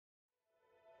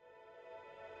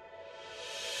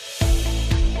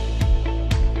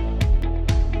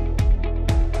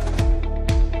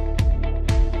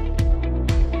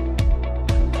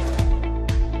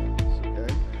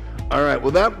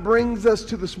right, well, that brings us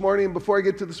to this morning. Before I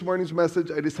get to this morning's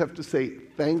message, I just have to say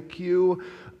thank you.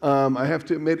 I have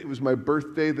to admit, it was my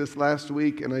birthday this last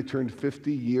week, and I turned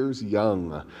 50 years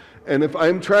young. And if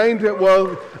I'm trying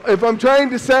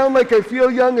to sound like I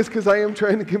feel young, it's because I am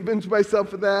trying to convince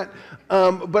myself of that.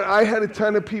 But I had a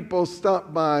ton of people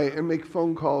stop by and make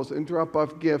phone calls and drop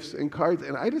off gifts and cards,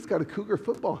 and I just got a Cougar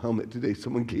football helmet today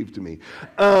someone gave to me.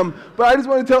 But I just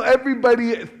want to tell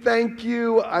everybody thank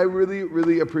you. I really,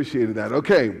 really appreciated that.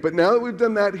 Okay, but now that we've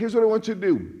done that, here's what I want you to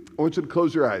do. I want you to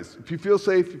close your eyes. If you feel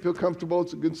safe, you feel comfortable,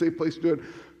 it's a good, safe place to do it.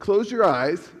 Close your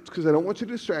eyes, because I don't want you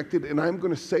distracted, and I'm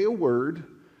going to say a word,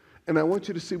 and I want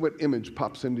you to see what image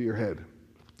pops into your head.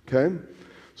 Okay?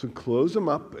 So close them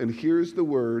up, and here's the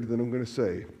word that I'm going to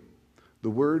say.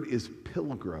 The word is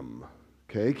pilgrim.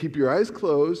 Okay? Keep your eyes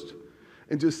closed,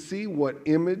 and just see what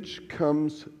image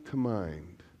comes to mind.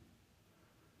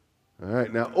 All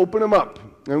right, now open them up.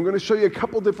 I'm going to show you a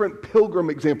couple different pilgrim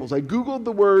examples. I Googled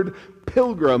the word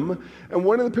pilgrim, and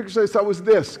one of the pictures I saw was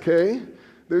this, okay?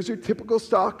 There's your typical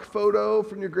stock photo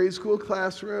from your grade school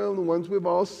classroom, the ones we've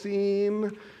all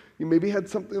seen. You maybe had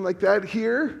something like that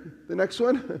here. The next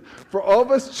one. For all of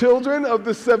us children of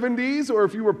the 70s, or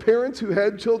if you were parents who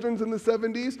had children in the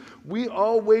 70s, we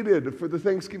all waited for the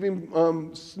Thanksgiving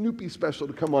Snoopy special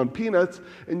to come on, Peanuts,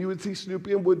 and you would see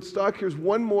Snoopy in Woodstock. Here's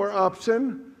one more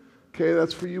option. Okay,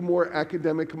 that's for you more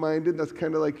academic-minded. That's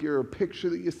kind of like your picture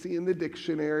that you see in the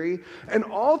dictionary. And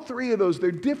all three of those,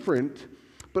 they're different,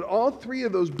 but all three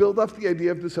of those build off the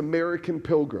idea of this American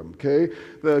pilgrim, okay?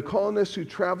 The colonists who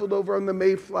traveled over on the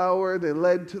Mayflower, they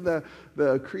led to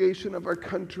the creation of our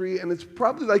country, and it's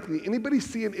probably likely, anybody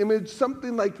see an image,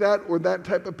 something like that, or that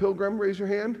type of pilgrim? Raise your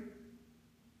hand.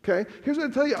 Okay, here's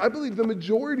what I tell you. I believe the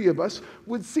majority of us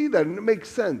would see that, and it makes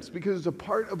sense because it's a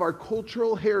part of our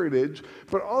cultural heritage.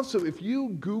 But also, if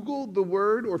you Google the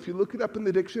word, or if you look it up in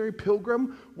the dictionary,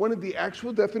 pilgrim, one of the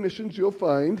actual definitions you'll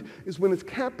find is when it's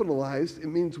capitalized, it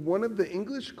means one of the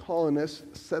English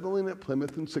colonists settling at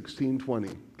Plymouth in 1620.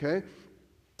 Okay,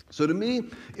 so to me,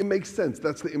 it makes sense.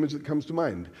 That's the image that comes to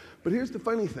mind. But here's the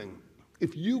funny thing: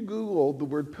 if you Google the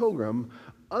word pilgrim,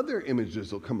 other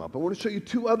images will come up. I want to show you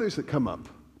two others that come up.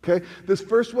 Okay, this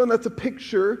first one, that's a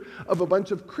picture of a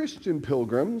bunch of Christian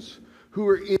pilgrims who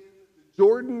are in the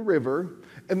Jordan River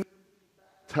and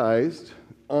baptized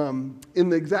in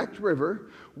the exact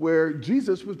river where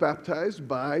Jesus was baptized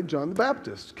by John the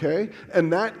Baptist. Okay,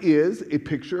 and that is a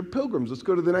picture of pilgrims. Let's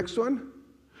go to the next one.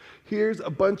 Here's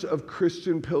a bunch of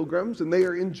Christian pilgrims, and they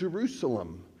are in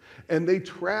Jerusalem. And they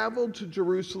traveled to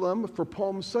Jerusalem for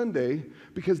Palm Sunday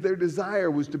because their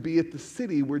desire was to be at the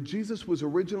city where Jesus was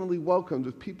originally welcomed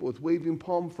with people with waving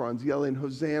palm fronds yelling,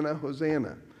 Hosanna,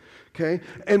 Hosanna. Okay?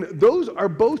 And those are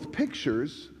both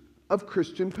pictures of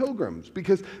Christian pilgrims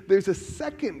because there's a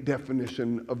second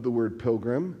definition of the word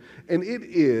pilgrim, and it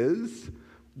is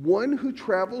one who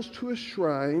travels to a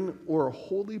shrine or a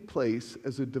holy place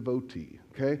as a devotee.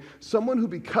 Okay? Someone who,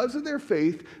 because of their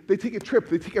faith, they take a trip,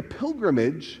 they take a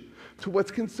pilgrimage to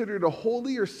what's considered a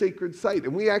holy or sacred site.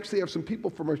 And we actually have some people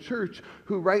from our church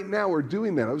who right now are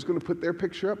doing that. I was going to put their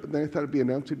picture up, and then I thought it'd be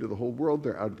announcing to the whole world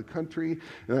they're out of the country,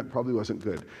 and that probably wasn't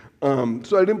good.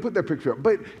 So I didn't put their picture up.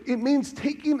 But it means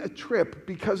taking a trip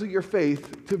because of your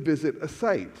faith to visit a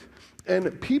site.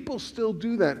 And people still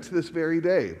do that to this very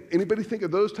day. Anybody think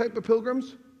of those type of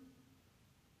pilgrims?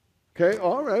 Okay,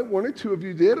 all right, one or two of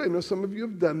you did. I know some of you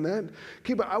have done that.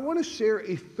 Okay, but I want to share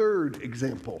a third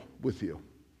example with you.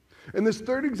 And this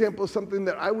third example is something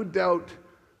that I would doubt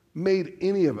made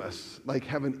any of us like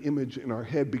have an image in our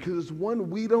head because it's one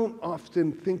we don't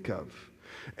often think of.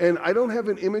 And I don't have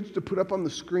an image to put up on the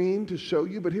screen to show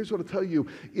you, but here's what I'll tell you.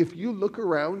 If you look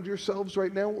around yourselves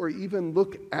right now or even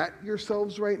look at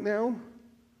yourselves right now,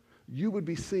 you would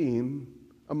be seeing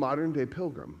a modern day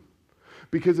pilgrim.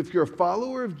 Because if you're a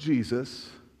follower of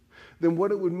Jesus, then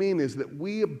what it would mean is that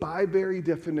we, by very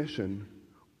definition,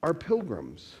 are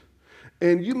pilgrims.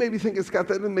 And you maybe think, Scott,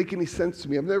 that doesn't make any sense to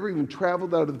me. I've never even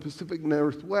traveled out of the Pacific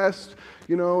Northwest,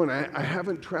 and I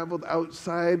haven't traveled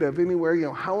outside of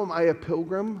anywhere. How am I a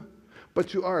pilgrim?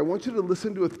 But you are. I want you to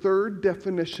listen to a third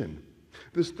definition.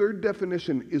 This third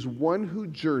definition is one who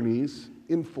journeys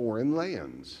in foreign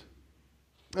lands.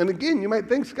 And again, you might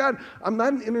think, Scott, I'm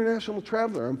not an international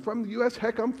traveler. I'm from the U.S.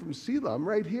 Heck, I'm from Selah. I'm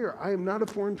right here. I am not a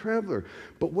foreign traveler.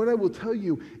 But what I will tell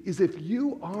you is if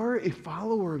you are a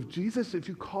follower of Jesus, if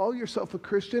you call yourself a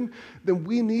Christian, then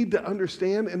we need to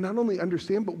understand, and not only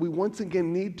understand, but we once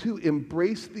again need to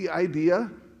embrace the idea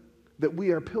that we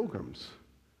are pilgrims.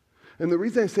 And the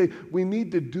reason I say we need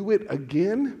to do it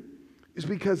again is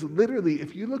because literally,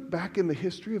 if you look back in the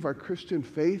history of our Christian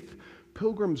faith,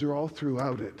 pilgrims are all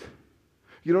throughout it.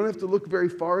 You don't have to look very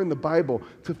far in the Bible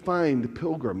to find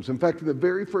pilgrims. In fact, in the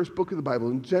very first book of the Bible,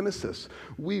 in Genesis,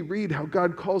 we read how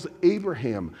God calls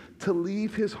Abraham to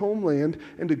leave his homeland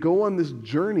and to go on this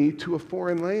journey to a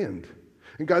foreign land.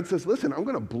 And God says, listen, I'm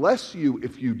going to bless you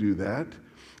if you do that.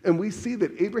 And we see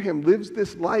that Abraham lives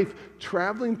this life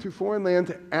traveling through foreign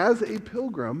lands as a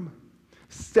pilgrim,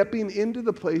 stepping into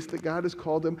the place that God has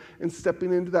called him and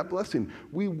stepping into that blessing.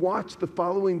 We watch the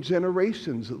following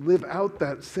generations live out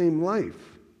that same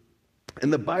life.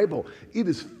 And the Bible, it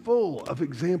is full of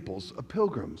examples of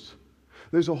pilgrims.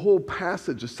 There's a whole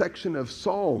passage, a section of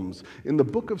Psalms in the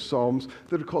book of Psalms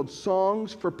that are called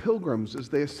songs for pilgrims as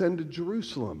they ascend to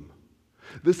Jerusalem.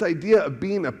 This idea of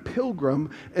being a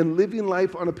pilgrim and living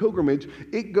life on a pilgrimage,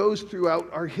 it goes throughout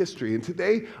our history. And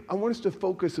today, I want us to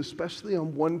focus especially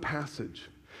on one passage.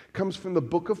 It comes from the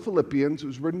book of Philippians. It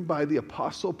was written by the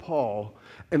Apostle Paul,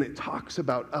 and it talks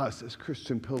about us as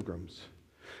Christian pilgrims.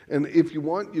 And if you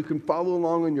want, you can follow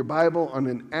along on your Bible on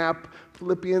an app.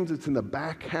 Philippians, it's in the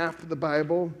back half of the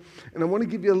Bible. And I want to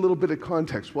give you a little bit of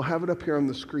context. We'll have it up here on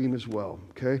the screen as well,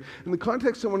 okay? And the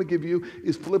context I want to give you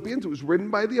is Philippians. It was written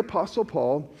by the Apostle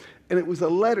Paul, and it was a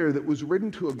letter that was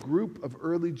written to a group of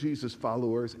early Jesus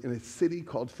followers in a city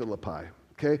called Philippi.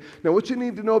 Okay? Now, what you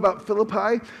need to know about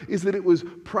Philippi is that it was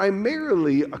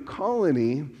primarily a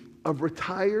colony of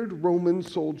retired Roman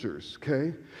soldiers,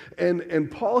 okay?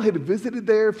 And Paul had visited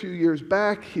there a few years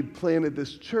back. He'd planted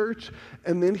this church,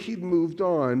 and then he'd moved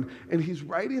on, and he's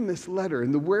writing this letter.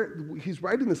 And he's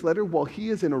writing this letter while he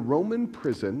is in a Roman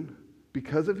prison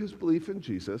because of his belief in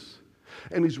Jesus.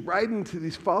 And he's writing to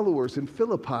these followers in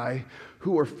Philippi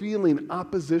who are feeling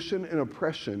opposition and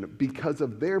oppression because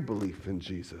of their belief in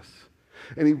Jesus.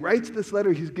 And he writes this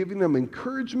letter. He's giving them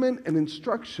encouragement and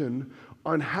instruction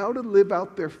on how to live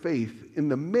out their faith in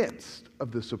the midst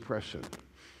of this oppression.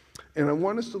 And I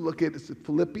want us to look at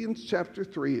Philippians chapter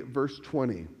 3, verse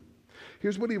 20.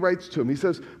 Here's what he writes to him. He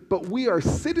says, "But we are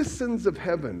citizens of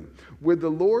heaven, where the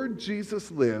Lord Jesus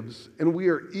lives, and we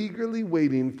are eagerly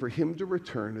waiting for him to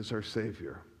return as our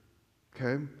Savior."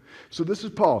 Okay? So this is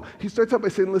Paul. He starts out by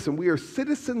saying, listen, we are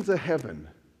citizens of heaven.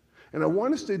 And I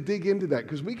want us to dig into that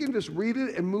because we can just read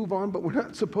it and move on, but we're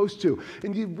not supposed to.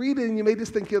 And you read it and you may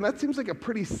just think, that seems like a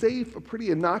pretty safe, a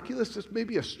pretty innocuous, just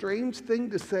maybe a strange thing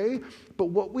to say. But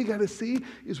what we got to see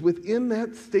is within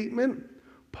that statement,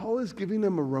 Paul is giving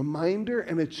them a reminder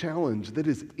and a challenge that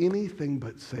is anything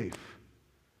but safe.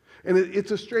 And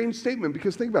it's a strange statement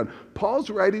because think about it. Paul's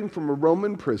writing from a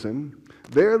Roman prison.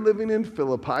 They're living in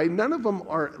Philippi. None of them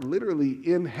are literally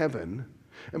in heaven.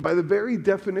 And by the very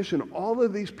definition, all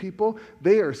of these people,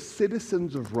 they are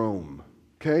citizens of Rome,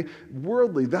 okay?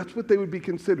 Worldly, that's what they would be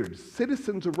considered,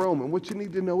 citizens of Rome. And what you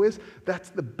need to know is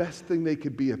that's the best thing they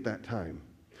could be at that time.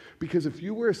 Because if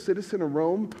you were a citizen of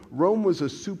Rome, Rome was a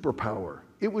superpower.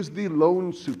 It was the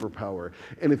lone superpower.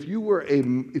 And if you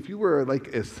were like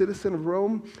a citizen of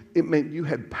Rome, it meant you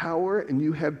had power and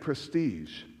you had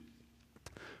prestige.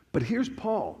 But here's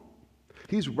Paul.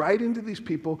 He's writing to these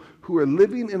people who are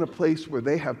living in a place where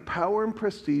they have power and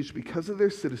prestige because of their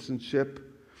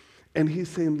citizenship. And he's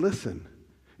saying, listen,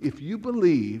 if you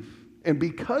believe, and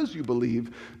because you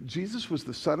believe, Jesus was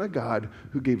the Son of God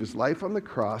who gave his life on the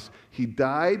cross. He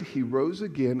died, he rose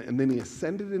again, and then he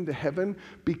ascended into heaven.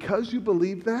 Because you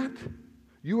believe that,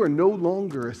 you are no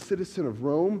longer a citizen of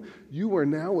Rome. You are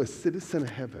now a citizen of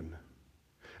heaven.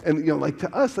 And, like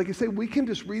to us, like I say, we can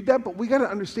just read that, but we got to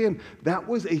understand that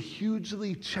was a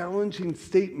hugely challenging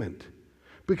statement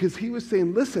because he was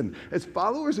saying, listen, as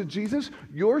followers of Jesus,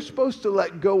 you're supposed to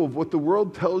let go of what the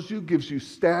world tells you gives you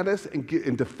status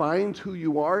and defines who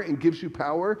you are and gives you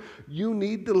power. You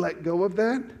need to let go of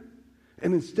that.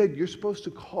 And instead, you're supposed to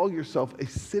call yourself a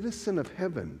citizen of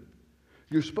heaven.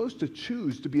 You're supposed to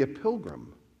choose to be a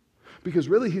pilgrim. Because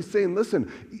really he's saying,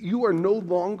 listen, you are no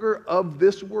longer of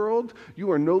this world.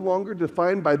 You are no longer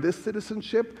defined by this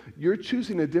citizenship. You're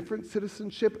choosing a different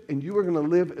citizenship, and you are going to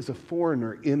live as a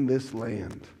foreigner in this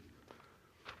land.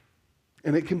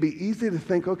 And it can be easy to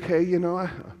think, okay,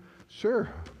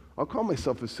 sure, I'll call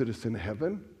myself a citizen of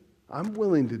heaven. I'm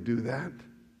willing to do that.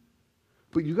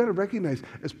 But you got to recognize,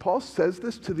 as Paul says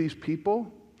this to these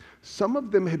people, some of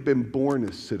them had been born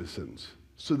as citizens.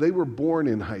 So they were born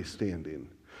in high standing.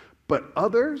 But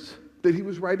others that he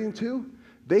was writing to,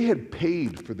 they had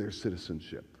paid for their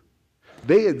citizenship.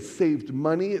 They had saved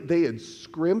money, they had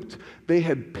scrimped, they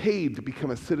had paid to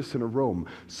become a citizen of Rome.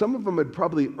 Some of them had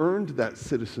probably earned that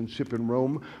citizenship in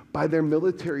Rome by their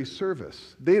military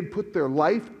service. They had put their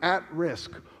life at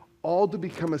risk, all to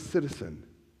become a citizen.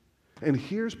 And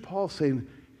here's Paul saying,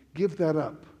 give that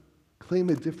up. Claim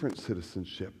a different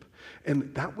citizenship.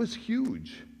 And that was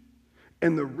huge.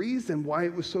 And the reason why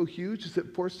it was so huge is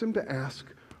it forced them to ask,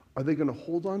 are they going to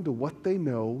hold on to what they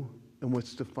know and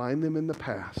what's defined them in the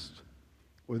past?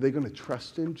 Or are they going to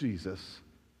trust in Jesus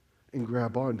and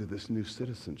grab on to this new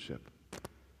citizenship?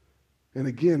 And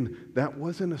again, that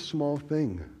wasn't a small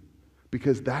thing,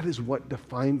 because that is what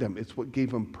defined them. It's what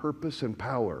gave them purpose and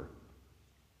power.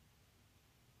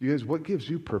 You guys, what gives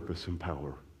you purpose and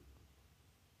power?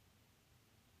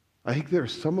 I think there are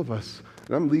some of us,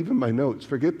 and I'm leaving my notes,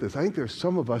 forget this. I think there are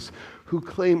some of us who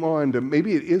claim on to,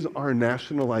 maybe it is our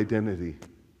national identity.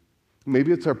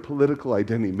 Maybe it's our political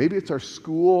identity. Maybe it's our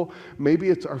school. Maybe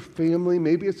it's our family.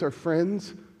 Maybe it's our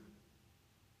friends.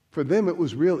 For them, it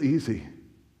was real easy.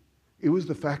 It was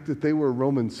the fact that they were a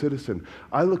Roman citizen.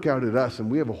 I look out at us,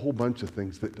 and we have a whole bunch of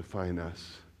things that define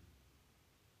us.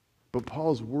 But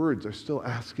Paul's words are still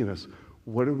asking us,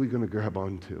 what are we going to grab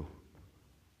onto?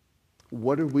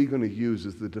 What are we going to use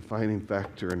as the defining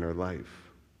factor in our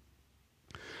life?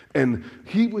 And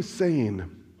he was saying,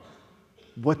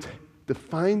 what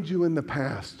defined you in the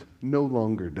past no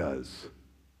longer does.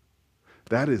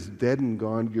 That is dead and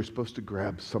gone. You're supposed to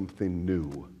grab something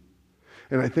new.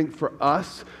 And I think for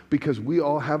us, because we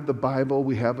all have the Bible,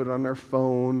 we have it on our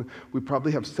phone, we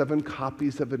probably have 7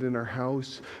 copies of it in our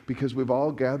house, because we've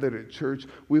all gathered at church,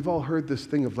 we've all heard this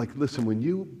thing of like, listen, when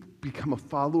you become a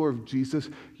follower of Jesus,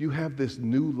 you have this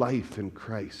new life in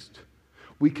Christ.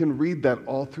 We can read that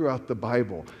all throughout the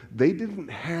Bible. They didn't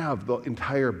have the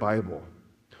entire Bible.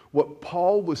 What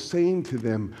Paul was saying to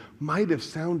them might have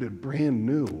sounded brand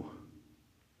new,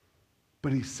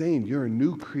 but he's saying you're a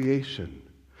new creation.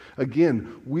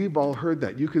 Again, we've all heard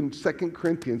that. You can, 2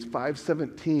 Corinthians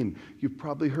 5:17, you've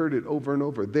probably heard it over and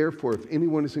over. Therefore, if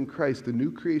anyone is in Christ, the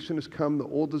new creation has come, the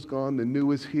old is gone, the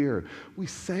new is here. We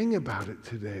sang about it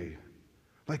today.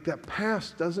 Like that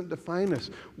past doesn't define us.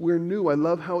 We're new. I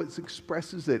love how it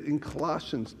expresses it in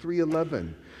Colossians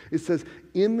 3:11. It says,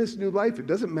 in this new life, it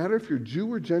doesn't matter if you're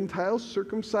Jew or Gentile,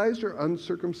 circumcised or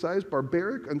uncircumcised,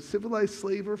 barbaric, uncivilized,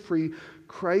 slave or free,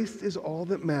 Christ is all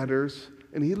that matters,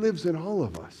 and he lives in all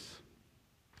of us.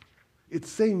 It's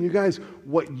saying, you guys,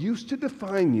 what used to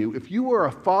define you, if you were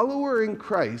a follower in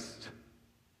Christ,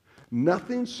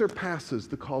 nothing surpasses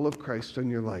the call of Christ on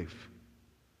your life.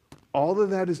 All of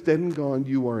that is dead and gone.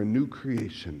 You are a new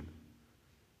creation.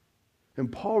 And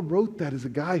Paul wrote that as a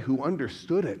guy who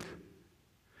understood it.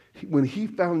 When he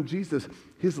found Jesus,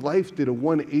 his life did a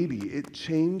 180. It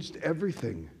changed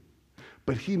everything.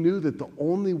 But he knew that the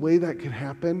only way that could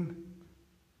happen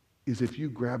is if you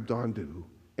grabbed onto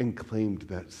and claimed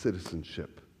that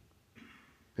citizenship.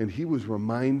 And he was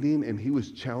reminding and he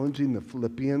was challenging the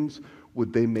Philippians,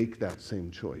 would they make that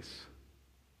same choice?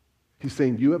 He's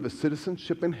saying, you have a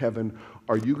citizenship in heaven.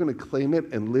 Are you going to claim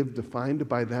it and live defined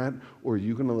by that, or are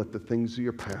you going to let the things of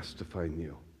your past define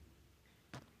you?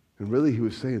 And really, he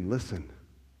was saying, listen,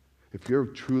 if you're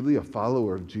truly a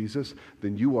follower of Jesus,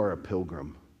 then you are a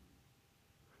pilgrim.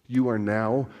 You are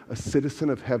now a citizen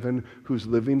of heaven who's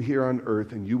living here on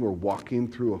earth, and you are walking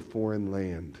through a foreign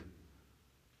land.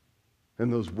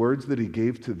 And those words that he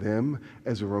gave to them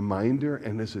as a reminder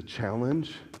and as a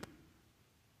challenge,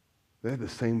 they're the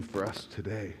same for us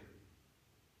today.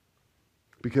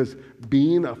 Because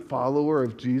being a follower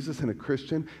of Jesus and a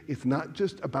Christian, it's not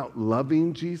just about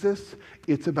loving Jesus,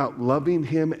 it's about loving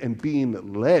him and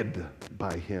being led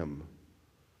by him.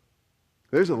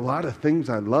 There's a lot of things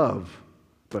I love,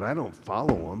 but I don't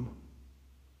follow them.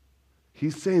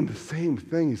 He's saying the same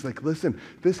thing. He's like, listen,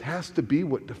 this has to be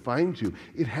what defines you.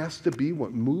 It has to be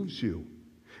what moves you.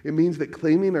 It means that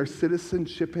claiming our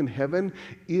citizenship in heaven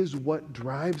is what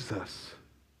drives us.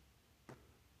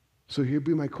 So here'd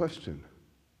be my question.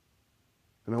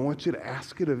 And I want you to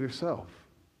ask it of yourself.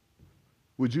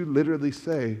 Would you literally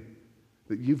say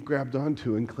that you've grabbed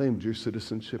onto and claimed your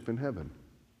citizenship in heaven?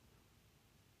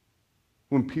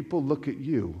 When people look at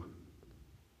you,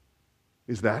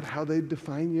 is that how they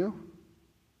define you?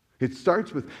 It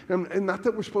starts with, and not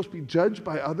that we're supposed to be judged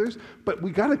by others, but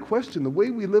we got to question the way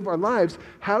we live our lives.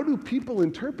 How do people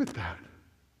interpret that?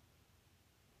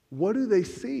 What do they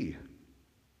see?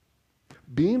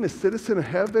 Being a citizen of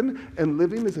heaven and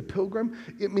living as a pilgrim,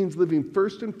 it means living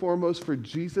first and foremost for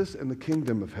Jesus and the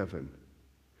kingdom of heaven.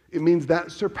 It means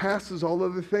that surpasses all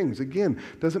other things. Again,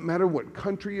 doesn't matter what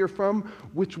country you're from,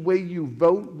 which way you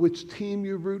vote, which team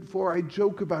you root for. I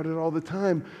joke about it all the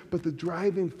time, but the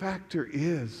driving factor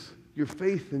is your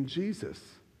faith in Jesus.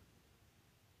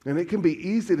 And it can be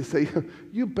easy to say,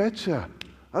 you betcha,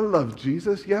 I love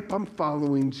Jesus. Yep, I'm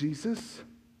following Jesus.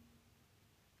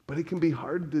 But it can be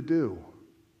hard to do.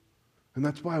 And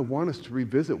that's why I want us to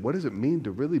revisit, what does it mean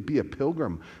to really be a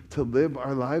pilgrim, to live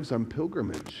our lives on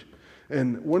pilgrimage?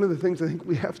 And one of the things I think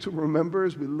we have to remember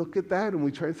as we look at that and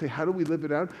we try and say, how do we live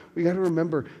it out? We got to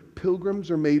remember, pilgrims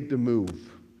are made to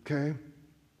move, okay?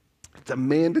 It's a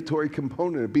mandatory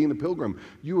component of being a pilgrim.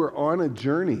 You are on a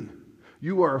journey.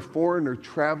 You are a foreigner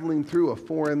traveling through a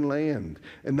foreign land,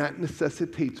 and that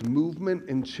necessitates movement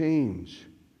and change.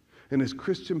 And as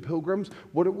Christian pilgrims,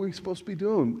 what are we supposed to be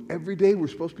doing? Every day we're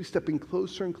supposed to be stepping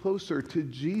closer and closer to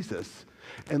Jesus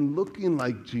and looking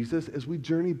like Jesus as we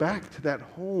journey back to that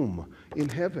home in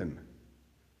heaven.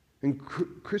 And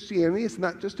Christianity is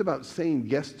not just about saying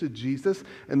yes to Jesus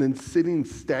and then sitting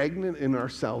stagnant in our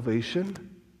salvation.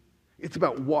 It's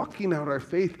about walking out our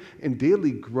faith and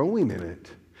daily growing in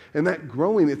it. And that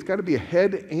growing, it's got to be a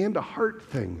head and a heart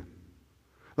thing.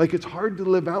 Like, it's hard to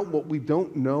live out what we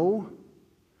don't know,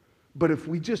 but if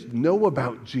we just know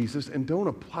about Jesus and don't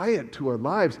apply it to our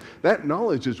lives, that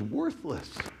knowledge is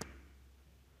worthless.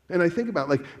 And I think about,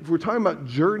 like, if we're talking about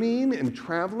journeying and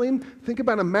traveling, think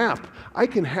about a map. I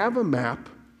can have a map.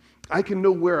 I can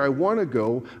know where I want to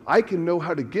go. I can know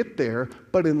how to get there.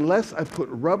 But unless I put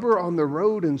rubber on the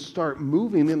road and start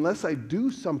moving, unless I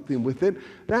do something with it,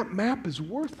 that map is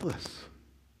worthless.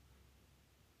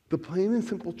 The plain and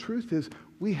simple truth is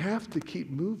we have to keep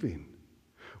moving.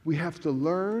 We have to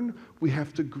learn, we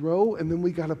have to grow, and then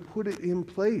we got to put it in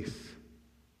place.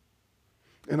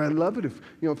 And I love it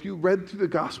if you read through the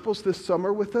Gospels this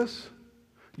summer with us,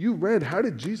 you read, how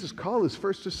did Jesus call his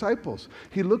first disciples?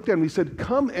 He looked at them, he said,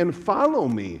 come and follow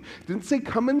me. He didn't say,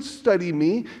 come and study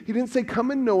me. He didn't say,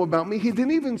 come and know about me. He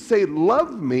didn't even say,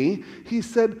 love me. He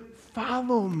said,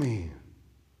 follow me.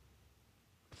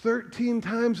 13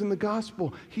 times in the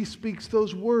Gospel, he speaks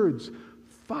those words,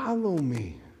 follow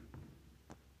me.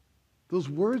 Those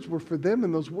words were for them,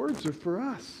 and those words are for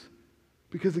us.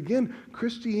 Because again,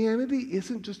 Christianity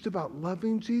isn't just about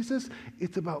loving Jesus,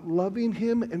 it's about loving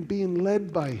him and being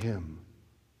led by him.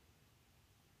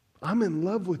 I'm in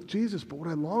love with Jesus, but what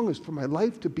I long is for my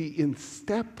life to be in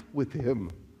step with him.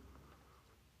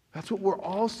 That's what we're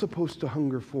all supposed to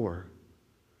hunger for.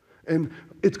 And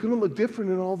it's going to look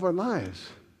different in all of our lives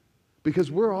because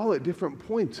we're all at different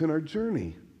points in our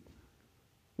journey.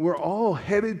 We're all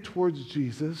headed towards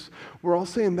Jesus. We're all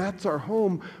saying that's our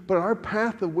home, but our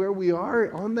path of where we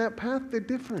are on that path, they're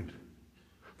different.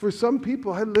 For some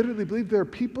people, I literally believe there are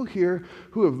people here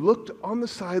who have looked on the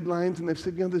sidelines and they've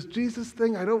said, this Jesus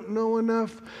thing, I don't know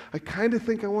enough. I kind of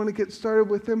think I want to get started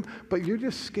with him, but you're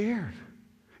just scared.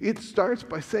 It starts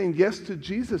by saying yes to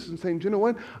Jesus and saying, you know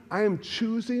what? I am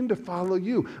choosing to follow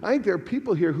you. I think there are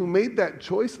people here who made that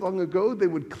choice long ago. They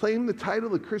would claim the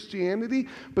title of Christianity,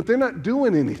 but they're not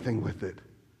doing anything with it.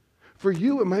 For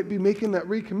you, it might be making that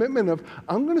recommitment of,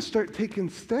 I'm going to start taking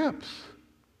steps.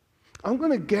 I'm going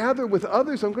to gather with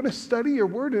others. I'm going to study your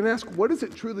word and ask, what does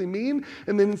it truly mean?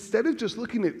 And then instead of just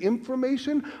looking at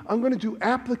information, I'm going to do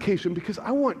application because I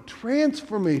want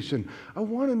transformation. I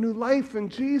want a new life in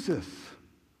Jesus.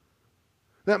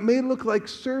 That may look like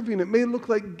serving, it may look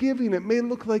like giving, it may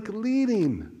look like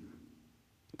leading,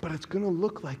 but it's going to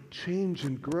look like change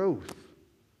and growth.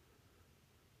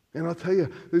 And I'll tell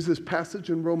you, there's this passage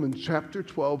in Romans chapter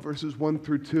 12, verses 1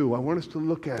 through 2. I want us to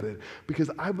look at it because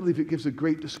I believe it gives a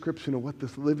great description of what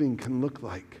this living can look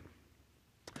like.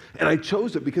 And I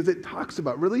chose it because it talks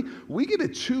about, really, we get to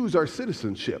choose our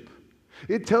citizenship.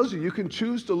 It tells you can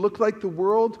choose to look like the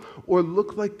world or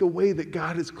look like the way that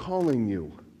God is calling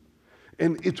you.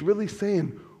 And it's really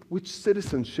saying, which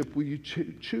citizenship will you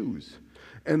choose?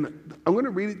 And I'm going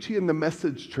to read it to you in the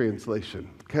Message translation,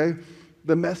 okay?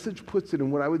 The Message puts it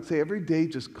in what I would say every day,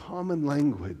 just common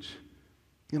language.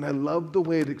 And I love the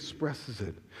way it expresses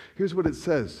it. Here's what it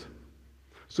says.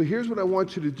 So here's what I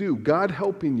want you to do, God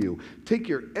helping you. Take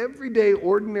your everyday,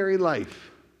 ordinary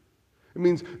life. It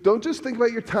means don't just think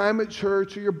about your time at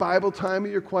church or your Bible time or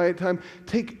your quiet time.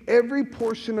 Take every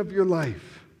portion of your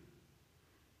life.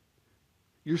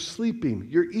 You're sleeping,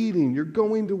 you're eating, you're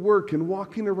going to work and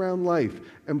walking around life,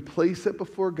 and place it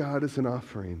before God as an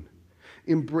offering.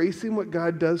 Embracing what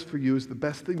God does for you is the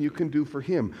best thing you can do for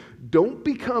him. Don't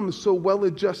become so well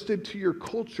adjusted to your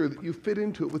culture that you fit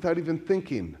into it without even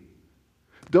thinking.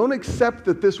 Don't accept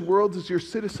that this world is your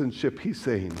citizenship, he's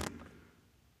saying.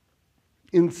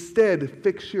 Instead,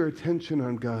 fix your attention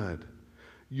on God.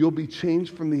 You'll be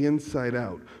changed from the inside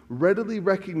out. Readily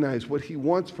recognize what he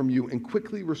wants from you and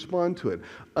quickly respond to it.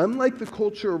 Unlike the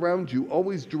culture around you,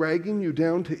 always dragging you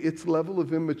down to its level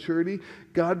of immaturity,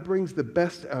 God brings the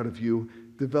best out of you,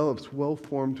 develops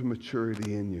well-formed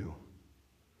maturity in you.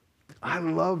 I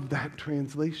love that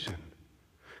translation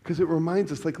because it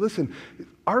reminds us, listen,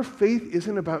 our faith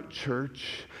isn't about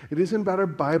church. It isn't about our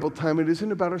Bible time. It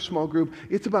isn't about our small group.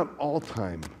 It's about all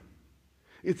time.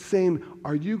 It's saying,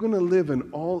 are you going to live an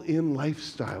all-in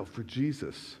lifestyle for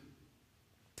Jesus?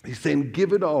 He's saying,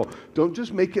 give it all. Don't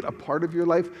just make it a part of your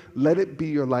life. Let it be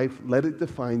your life. Let it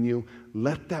define you.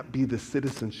 Let that be the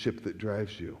citizenship that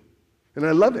drives you. And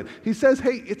I love it. He says,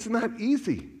 hey, it's not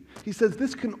easy. He says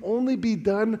this can only be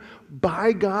done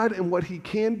by God and what he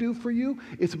can do for you.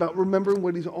 It's about remembering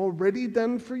what he's already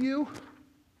done for you.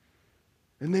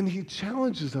 And then he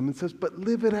challenges them and says, but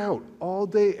live it out all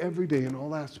day, every day, in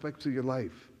all aspects of your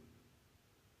life.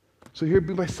 So here'd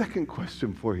be my second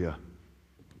question for you.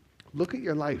 Look at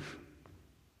your life.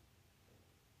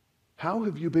 How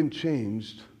have you been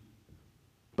changed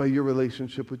by your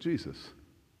relationship with Jesus?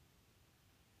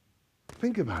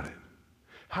 Think about it.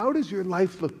 How does your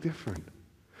life look different?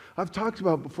 I've talked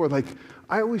about before, like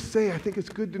I always say, I think it's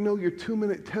good to know your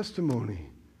 2-minute testimony.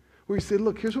 Where you say,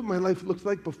 look, here's what my life looks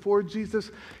like before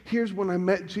Jesus. Here's when I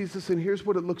met Jesus, and here's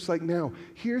what it looks like now.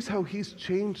 Here's how he's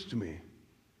changed me.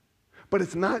 But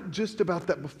it's not just about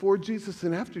that before Jesus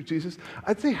and after Jesus.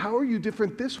 I'd say, how are you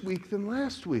different this week than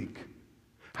last week?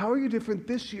 How are you different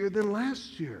this year than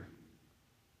last year?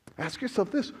 Ask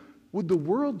yourself this, would the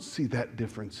world see that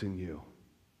difference in you?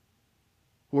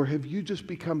 Or have you just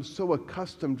become so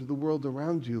accustomed to the world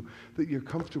around you that you're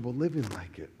comfortable living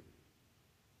like it?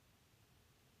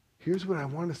 Here's what I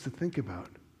want us to think about.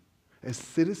 As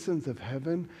citizens of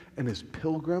heaven and as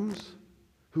pilgrims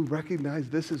who recognize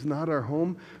this is not our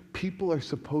home, people are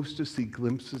supposed to see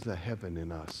glimpses of heaven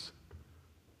in us.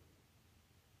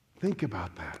 Think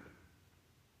about that.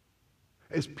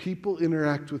 As people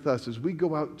interact with us, as we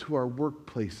go out to our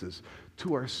workplaces,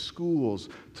 to our schools,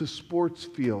 to sports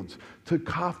fields, to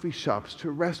coffee shops,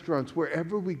 to restaurants,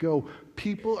 wherever we go,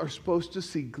 people are supposed to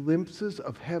see glimpses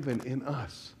of heaven in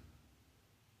us.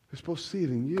 They're supposed to see it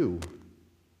in you.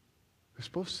 They're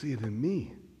supposed to see it in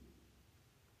me.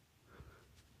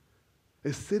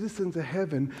 As citizens of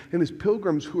heaven and as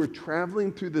pilgrims who are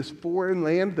traveling through this foreign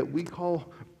land that we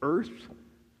call earth,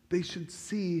 they should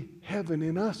see heaven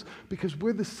in us because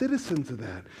we're the citizens of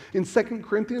that. In 2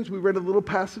 Corinthians, we read a little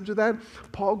passage of that.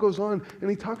 Paul goes on and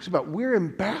he talks about we're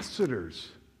ambassadors.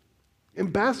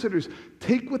 Ambassadors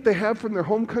take what they have from their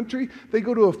home country, they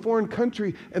go to a foreign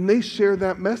country, and they share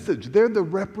that message. They're the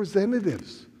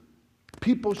representatives.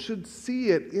 People should see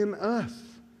it in us.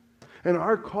 And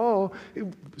our call,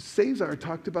 Cesar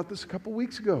talked about this a couple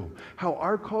weeks ago, how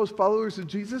our call as followers of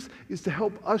Jesus is to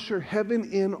help usher heaven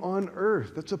in on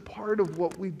earth. That's a part of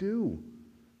what we do.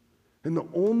 And the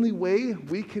only way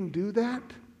we can do that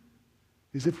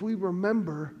is if we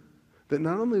remember that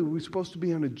not only are we supposed to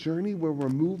be on a journey where we're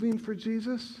moving for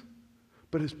Jesus,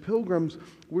 but as pilgrims,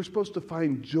 we're supposed to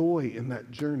find joy in that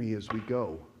journey as we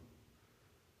go.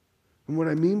 And what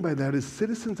I mean by that is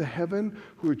citizens of heaven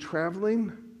who are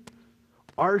traveling,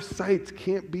 our sights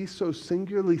can't be so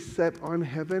singularly set on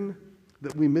heaven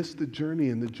that we miss the journey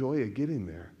and the joy of getting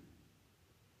there.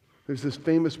 There's this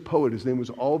famous poet, his name was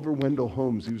Oliver Wendell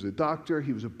Holmes. He was a doctor,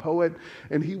 he was a poet,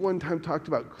 and he one time talked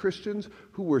about Christians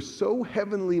who were so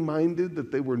heavenly minded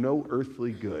that they were no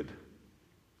earthly good.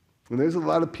 And there's a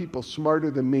lot of people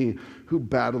smarter than me who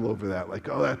battle over that, like,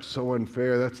 oh, that's so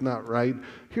unfair, that's not right.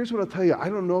 Here's what I'll tell you, I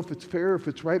don't know if it's fair or if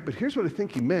it's right, but here's what I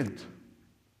think he meant.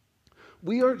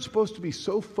 We aren't supposed to be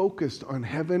so focused on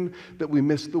heaven that we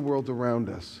miss the world around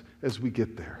us as we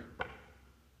get there.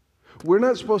 We're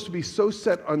not supposed to be so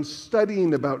set on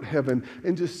studying about heaven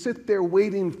and just sit there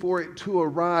waiting for it to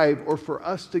arrive or for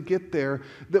us to get there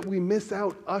that we miss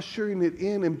out ushering it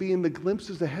in and being the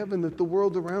glimpses of heaven that the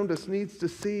world around us needs to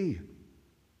see.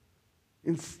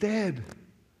 Instead,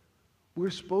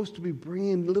 we're supposed to be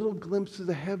bringing little glimpses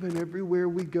of heaven everywhere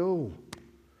we go.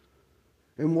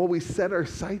 And while we set our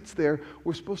sights there,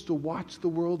 we're supposed to watch the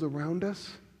world around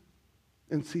us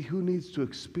and see who needs to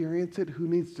experience it, who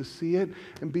needs to see it,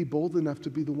 and be bold enough to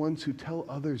be the ones who tell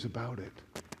others about it.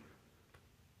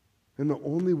 And the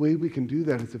only way we can do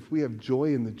that is if we have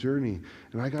joy in the journey.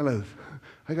 And I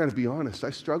gotta be honest, I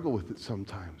struggle with it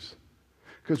sometimes.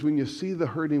 Because when you see the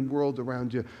hurting world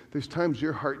around you, there's times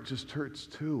your heart just hurts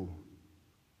too.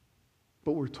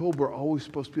 But we're told we're always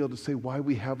supposed to be able to say why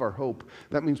we have our hope.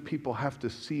 That means people have to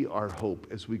see our hope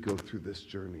as we go through this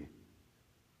journey.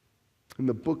 In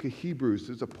the book of Hebrews,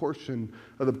 there's a portion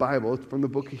of the Bible, it's from the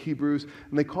book of Hebrews,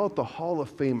 and they call it the Hall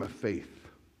of Fame of Faith.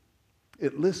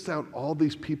 It lists out all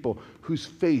these people whose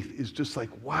faith is just like,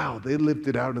 wow, they lived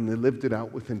it out and they lived it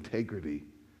out with integrity.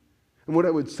 And what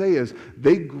I would say is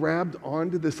they grabbed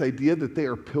onto this idea that they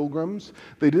are pilgrims.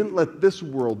 They didn't let this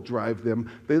world drive them.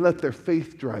 They let their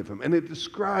faith drive them. And it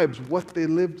describes what they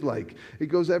lived like. It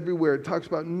goes everywhere. It talks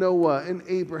about Noah and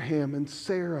Abraham and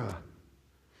Sarah.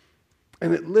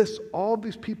 And it lists all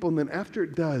these people, and then after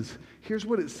it does, here's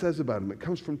what it says about them. It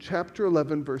comes from chapter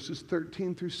 11, verses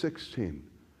 13 through 16.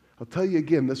 I'll tell you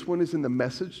again, this one is in the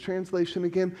Message translation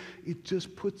again. It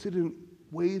just puts it in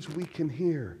ways we can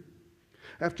hear.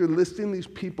 After listing these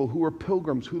people who were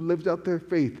pilgrims, who lived out their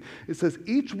faith, it says,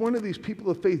 each one of these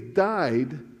people of faith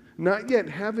died, not yet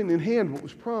having in hand what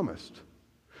was promised.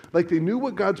 Like they knew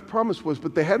what God's promise was,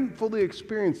 but they hadn't fully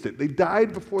experienced it. They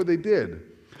died before they did,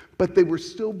 but they were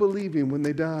still believing when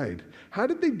they died. How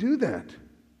did they do that?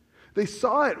 They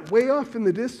saw it way off in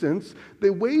the distance. They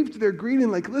waved their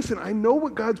greeting like, listen, I know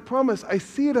what God's promised. I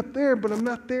see it up there, but I'm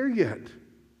not there yet.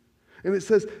 And it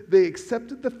says they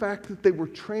accepted the fact that they were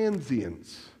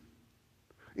transients.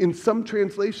 In some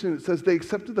translation, it says they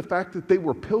accepted the fact that they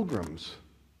were pilgrims.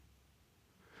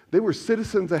 They were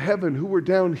citizens of heaven who were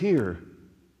down here.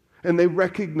 And they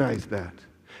recognized that.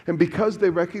 And because they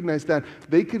recognized that,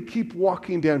 they could keep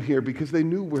walking down here because they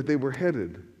knew where they were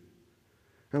headed.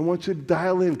 And I want you to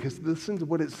dial in because listen to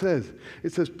what it says.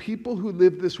 It says, people who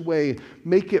live this way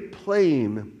make it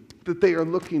plain that they are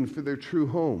looking for their true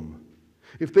home.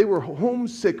 If they were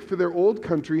homesick for their old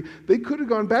country, they could have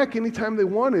gone back anytime they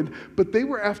wanted, but they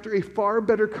were after a far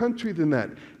better country than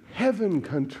that, heaven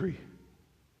country.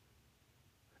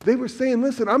 They were saying,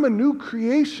 listen, I'm a new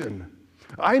creation.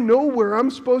 I know where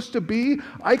I'm supposed to be.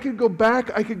 I could go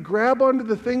back. I could grab onto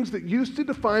the things that used to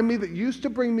define me, that used to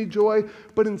bring me joy,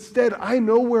 but instead I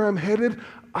know where I'm headed.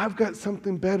 I've got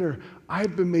something better.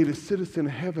 I've been made a citizen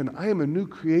of heaven. I am a new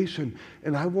creation,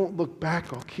 and I won't look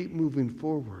back. I'll keep moving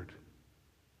forward.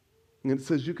 And it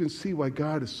says you can see why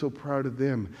God is so proud of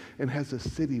them and has a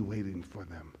city waiting for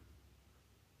them.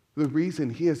 The reason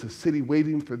he has a city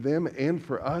waiting for them and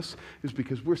for us is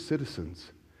because we're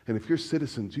citizens. And if you're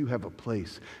citizens, you have a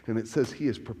place. And it says he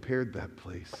has prepared that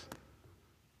place.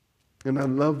 And I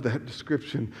love that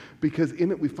description because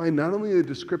in it we find not only a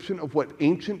description of what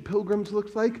ancient pilgrims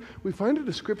looked like, we find a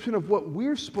description of what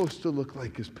we're supposed to look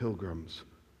like as pilgrims.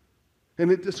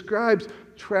 And it describes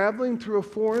traveling through a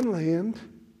foreign land.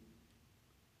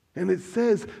 And it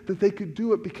says that they could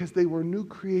do it because they were a new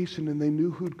creation and they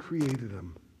knew who'd created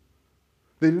them.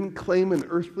 They didn't claim an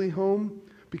earthly home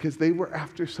because they were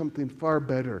after something far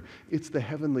better. It's the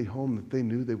heavenly home that they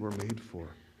knew they were made for.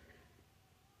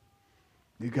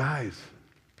 You guys,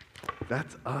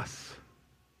 that's us.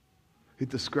 It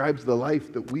describes the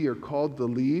life that we are called to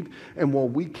lead. And while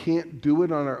we can't do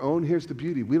it on our own, here's the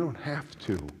beauty. We don't have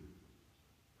to.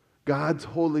 God's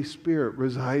Holy Spirit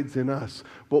resides in us.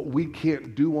 What we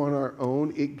can't do on our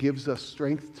own, it gives us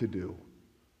strength to do.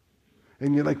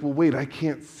 And you're like, well, wait, I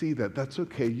can't see that. That's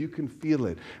okay. You can feel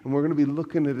it. And we're going to be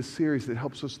looking at a series that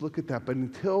helps us look at that. But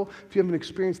if you haven't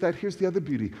experienced that, here's the other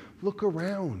beauty. Look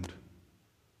around.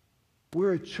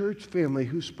 We're a church family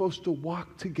who's supposed to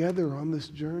walk together on this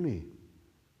journey.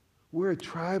 We're a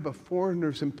tribe of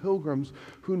foreigners and pilgrims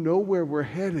who know where we're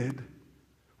headed.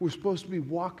 We're supposed to be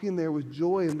walking there with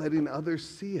joy and letting others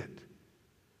see it.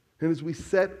 And as we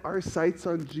set our sights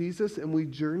on Jesus and we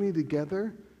journey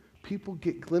together, people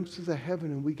get glimpses of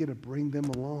heaven and we get to bring them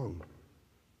along.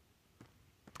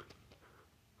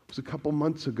 It was a couple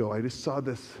months ago. I just saw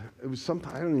this. It was something,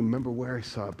 I don't even remember where I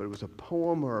saw it, but it was a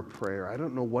poem or a prayer. I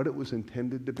don't know what it was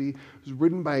intended to be. It was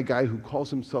written by a guy who calls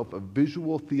himself a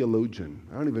visual theologian.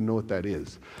 I don't even know what that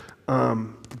is.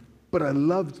 But I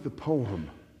loved the poem.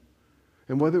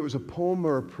 And whether it was a poem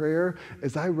or a prayer,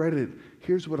 as I read it,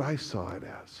 here's what I saw it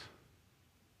as.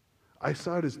 I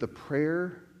saw it as the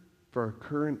prayer for a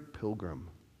current pilgrim,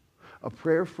 a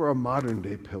prayer for a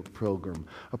modern-day pilgrim,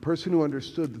 a person who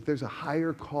understood that there's a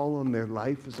higher call on their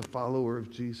life as a follower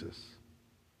of Jesus.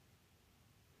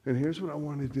 And here's what I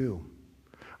want to do.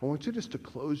 I want you just to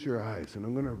close your eyes, and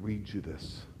I'm going to read you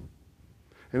this.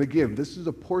 And again, this is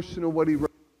a portion of what he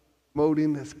wrote,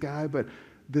 promoting this guy, but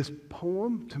this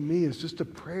poem, to me, is just a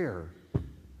prayer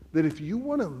that if you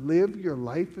want to live your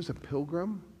life as a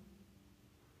pilgrim,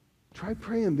 try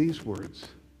praying these words.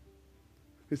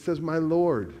 It says, my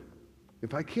Lord,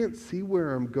 if I can't see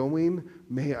where I'm going,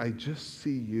 may I just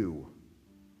see you.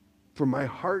 For my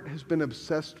heart has been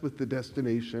obsessed with the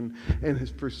destination and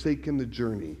has forsaken the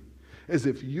journey, as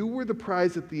if you were the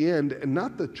prize at the end and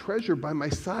not the treasure by my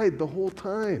side the whole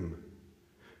time.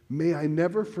 May I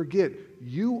never forget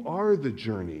you are the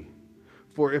journey.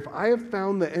 For if I have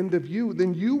found the end of you,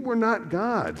 then you were not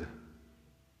God.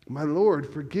 My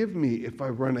Lord, forgive me if I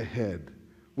run ahead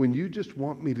when you just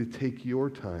want me to take your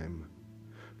time.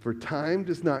 For time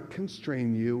does not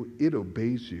constrain you, it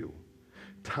obeys you.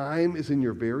 Time is in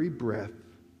your very breath.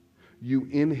 You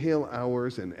inhale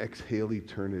hours and exhale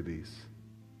eternities.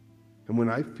 And when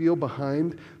I feel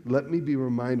behind, let me be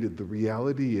reminded the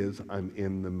reality is I'm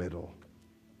in the middle.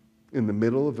 in the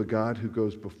middle of a God who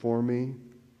goes before me,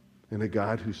 and a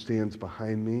God who stands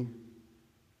behind me,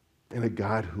 and a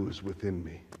God who is within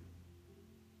me.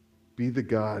 Be the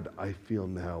God I feel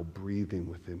now breathing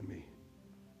within me.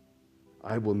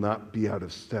 I will not be out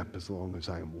of step as long as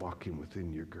I am walking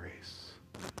within your grace.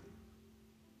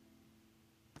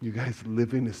 You guys,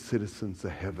 living as citizens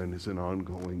of heaven is an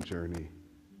ongoing journey.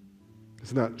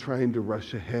 It's not trying to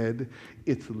rush ahead.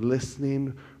 It's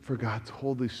listening for God's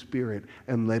Holy Spirit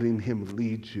and letting him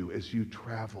lead you as you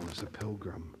travel as a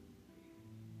pilgrim.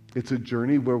 It's a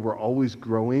journey where we're always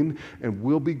growing, and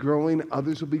we'll be growing,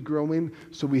 others will be growing,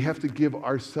 so we have to give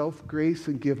ourselves grace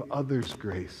and give others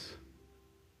grace.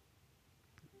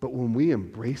 But when we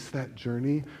embrace that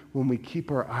journey, when we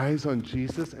keep our eyes on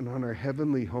Jesus and on our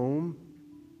heavenly home,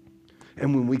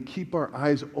 and when we keep our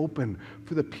eyes open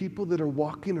for the people that are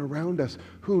walking around us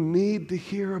who need to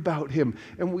hear about him,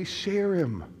 and we share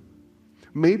him.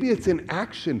 Maybe it's in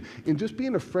action, in just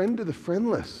being a friend to the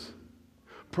friendless,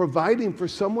 providing for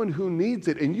someone who needs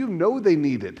it, and you know they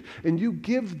need it, and you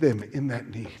give them in that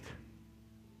need.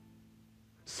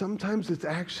 Sometimes it's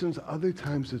actions, other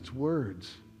times it's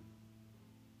words.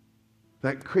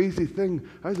 That crazy thing,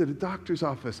 I was at a doctor's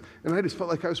office, and I just felt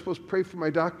like I was supposed to pray for my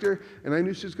doctor, and I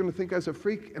knew she was going to think I was a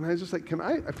freak, and I was just like,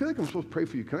 I feel like I'm supposed to pray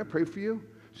for you. Can I pray for you?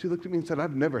 She looked at me and said,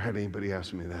 I've never had anybody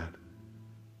ask me that.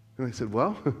 And I said,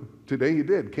 well, today you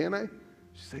did, can I?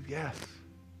 She said, yes.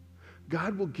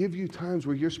 God will give you times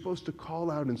where you're supposed to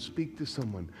call out and speak to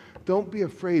someone. Don't be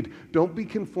afraid. Don't be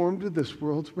conformed to this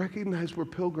world. Recognize we're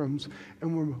pilgrims,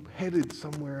 and we're headed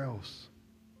somewhere else.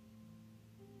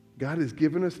 God has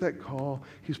given us that call.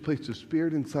 He's placed His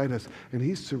Spirit inside us, and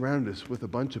He's surrounded us with a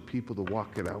bunch of people to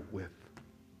walk it out with.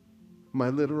 My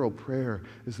literal prayer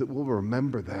is that we'll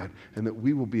remember that, and that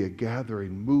we will be a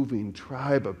gathering, moving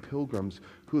tribe of pilgrims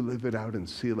who live it out in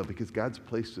Selah, because God's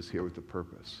placed us here with a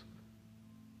purpose.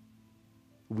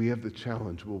 We have the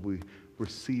challenge. Will we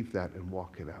receive that and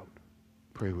walk it out?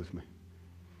 Pray with me.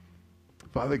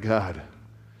 Father God,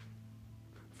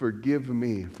 forgive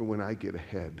me for when I get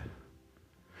ahead.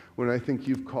 When I think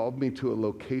you've called me to a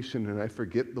location and I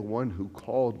forget the one who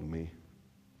called me.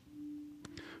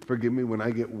 Forgive me when I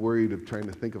get worried of trying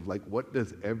to think of what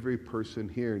does every person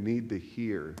here need to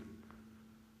hear?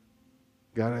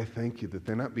 God, I thank you that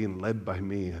they're not being led by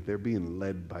me. They're being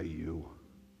led by you.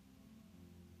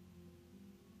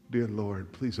 Dear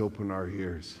Lord, please open our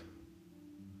ears.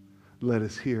 Let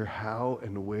us hear how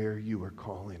and where you are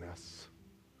calling us.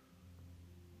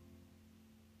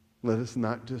 Let us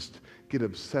not just get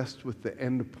obsessed with the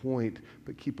end point,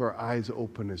 but keep our eyes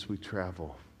open as we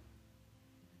travel.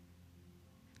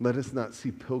 Let us not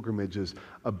see pilgrimage as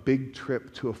a big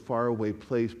trip to a faraway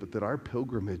place, but that our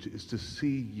pilgrimage is to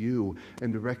see you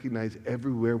and to recognize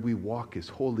everywhere we walk is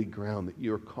holy ground, that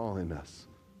you're calling us.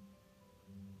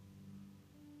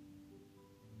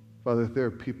 Father, if there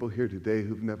are people here today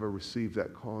who've never received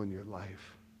that call in your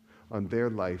life, on their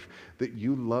life, that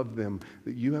you love them,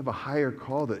 that you have a higher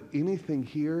call, that anything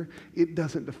here, it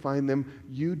doesn't define them.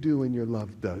 You do, and your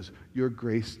love does. Your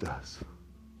grace does.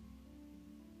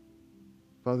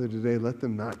 Father, today, let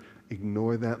them not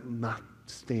ignore that, not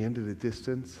stand at a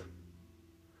distance.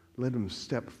 Let them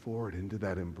step forward into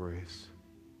that embrace.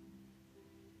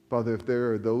 Father, if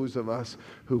there are those of us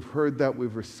who've heard that,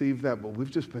 we've received that, but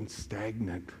we've just been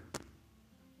stagnant,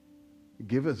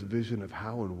 give us vision of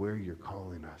how and where you're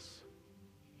calling us.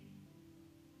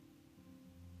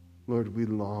 Lord, we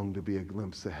long to be a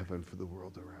glimpse of heaven for the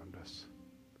world around us.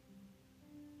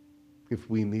 If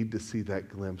we need to see that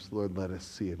glimpse, Lord, let us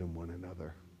see it in one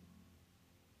another.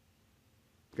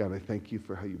 God, I thank you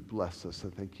for how you bless us. I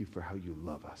thank you for how you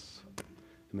love us.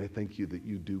 And I thank you that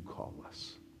you do call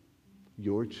us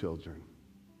your children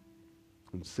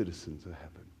and citizens of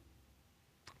heaven.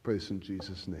 Praise in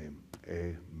Jesus' name.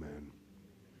 Amen.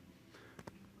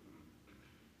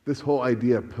 This whole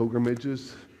idea of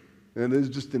pilgrimages, and it is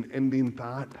just an ending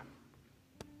thought.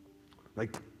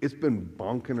 It's been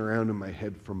bonking around in my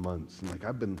head for months.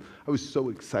 And I was so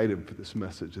excited for this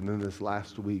message. And then this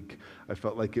last week, I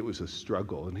felt like it was a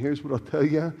struggle. And here's what I'll tell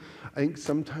you. I think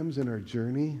sometimes in our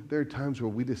journey, there are times where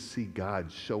we just see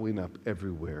God showing up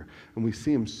everywhere. And we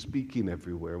see him speaking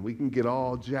everywhere. And we can get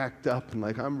all jacked up and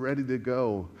I'm ready to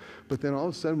go. But then all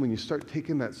of a sudden, when you start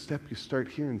taking that step, you start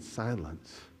hearing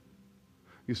silence.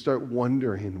 You start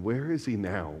wondering, where is he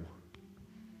now?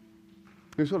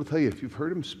 Here's what I'll tell you. If you've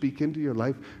heard him speak into your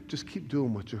life, just keep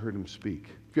doing what you heard him speak.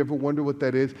 If you ever wonder what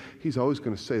that is, he's always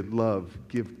going to say, love,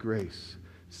 give grace,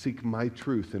 seek my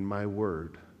truth and my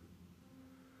word.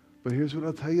 But here's what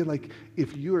I'll tell you.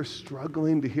 If you are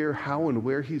struggling to hear how and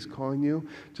where he's calling you,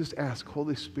 just ask,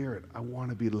 Holy Spirit, I want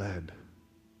to be led.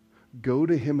 Go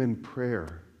to him in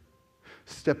prayer.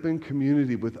 Step in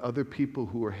community with other people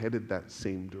who are headed that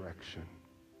same direction.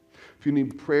 If you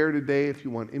need prayer today, if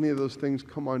you want any of those things,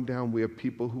 come on down. We have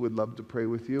people who would love to pray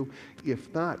with you.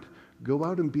 If not, go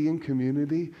out and be in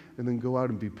community, and then go out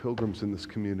and be pilgrims in this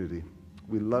community.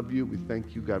 We love you. We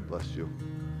thank you. God bless you.